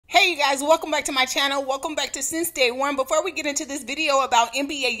Hey you guys, welcome back to my channel. Welcome back to Since Day One. Before we get into this video about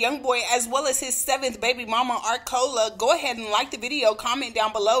NBA Youngboy as well as his 7th baby mama Arcola, go ahead and like the video, comment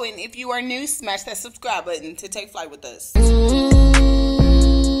down below, and if you are new, smash that subscribe button to take flight with us.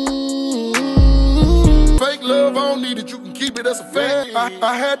 Fake love, I don't need it, you can keep it as a fact.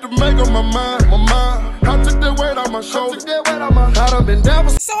 I had to make up my mind. I took that weight on my shoulder. I done been down.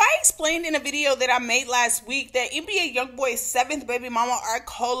 So I explained in a video that I made last week that NBA Youngboy's 7th baby mama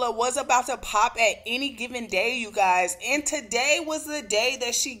Arcola was about to pop at any given day, you guys. And today was the day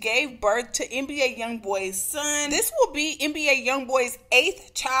that she gave birth to NBA Youngboy's son. This will be NBA Youngboy's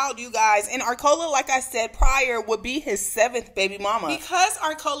 8th child, you guys. And Arcola, like I said prior, would be his 7th baby mama. Because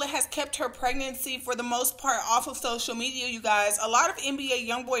Arcola has kept her pregnancy for the most part off of social media, you guys, a lot of NBA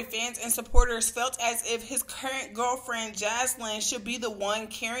Youngboy fans and supporters felt as if his current girlfriend Jaslyn should be the one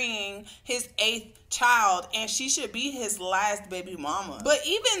carrying his 8th child and she should be his last baby mama. But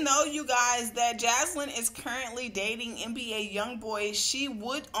even though, you guys, that Jaslyn is currently dating NBA Youngboy, she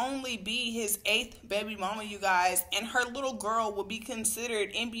would only be his 8th baby mama, you guys, and her little girl would be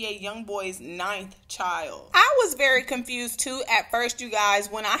considered NBA Youngboy's 9th child. I was very confused too at first, you guys,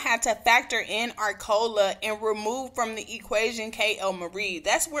 when I had to factor in Arcola and remove from the equation KL Marie.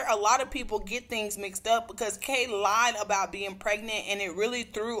 That's where a lot of people get things mixed up because Kay lied about being pregnant and it really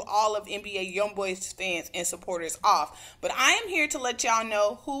threw all of NBA Youngboy's fans and supporters off. But I am here to let y'all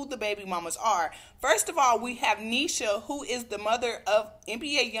know who the baby mamas are. First of all, we have Nisha, who is the mother of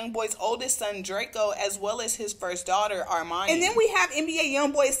NBA Youngboy's oldest son Draco, as well as his first daughter Armani. And then we have NBA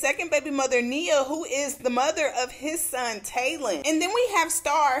Youngboy's second baby mother Nia, who is the mother of his son Taylon. And then we have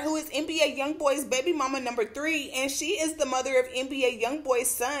Star, who is NBA Youngboy's baby mama number 3, and she is the mother of NBA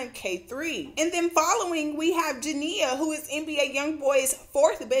Youngboy's son K3. And then following, we have Jania, who is NBA Youngboy's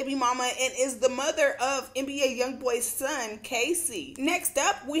 4th baby mama and is the mother of NBA Youngboy's son Casey. Next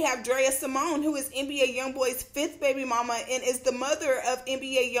up, we have Drea Symone, who is NBA Youngboy's 5th baby mama and is the mother of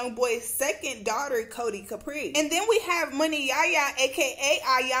NBA Youngboy's 2nd daughter, Cody Capri. And then we have Money Yaya, aka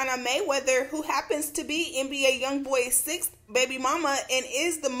Ayana Mayweather, who happens to be NBA Youngboy's 6th baby mama and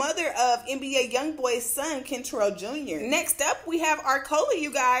is the mother of NBA Youngboy's son, Kentrell Jr. Next up, we have Arcola,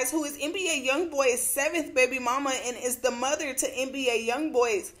 you guys, who is NBA Youngboy's 7th baby mama and is the mother to NBA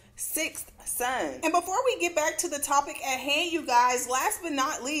Youngboy's 6th son. And before we get back to the topic at hand, you guys, last but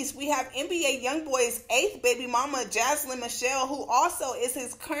not least, we have NBA Youngboy's 8th baby mama, Meshell, who also is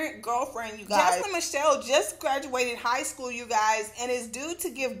his current girlfriend, you guys. Meshell just graduated high school, you guys, and is due to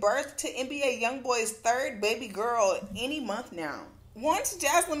give birth to NBA Youngboy's 3rd baby girl any month now. Once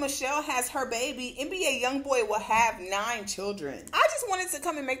Meshell has her baby, NBA Youngboy will have 9 children. I just wanted to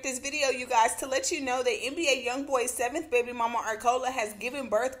come and make this video, you guys, to let you know that NBA Youngboy's 7th baby mama Arcola has given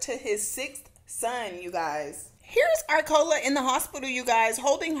birth to his 6th son, you guys. Here's Arcola in the hospital, you guys,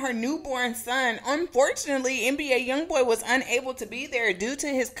 holding her newborn son. Unfortunately, NBA Youngboy was unable to be there due to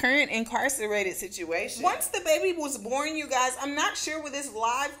his current incarcerated situation. Once the baby was born, you guys, I'm not sure where this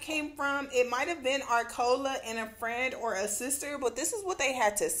live came from. It might have been Arcola and a friend or a sister, but this is what they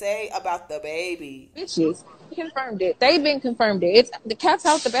had to say about the baby. Bitches confirmed it. They've been confirmed it. It's the cat's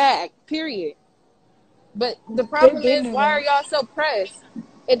out the bag, period. But the problem is, why are y'all so pressed?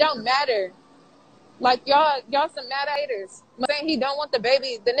 It don't matter. Like, y'all some mad haters. Saying he don't want the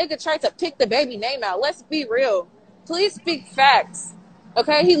baby. The nigga tried to pick the baby name out. Let's be real. Please speak facts.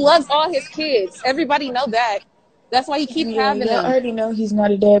 Okay? He loves all his kids. Everybody know that. That's why he keep having them. I already know he's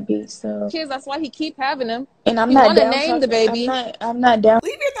not a deadbeat, so. Kids, that's why he keep having them. And I'm not down. Name the baby. I'm not down.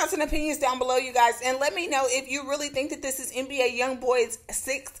 Leave your thoughts and opinions down below, you guys, and let me know if you really think that this is NBA Youngboy's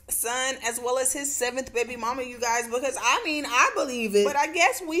 6th son as well as his 7th baby mama, you guys, because I mean, I believe it. But I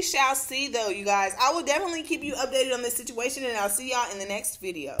guess we shall see, though, you guys. I will definitely keep you updated on this situation, and I'll see y'all in the next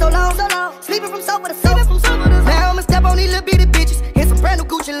video. So long, sleeping from sofa to sofa. Now I'ma step on these little bitty bitches. Here's some brand new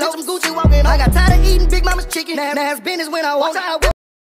Gucci low, some Gucci walking. I got tired of eating Big Mama's chicken. Now it's business when I walk.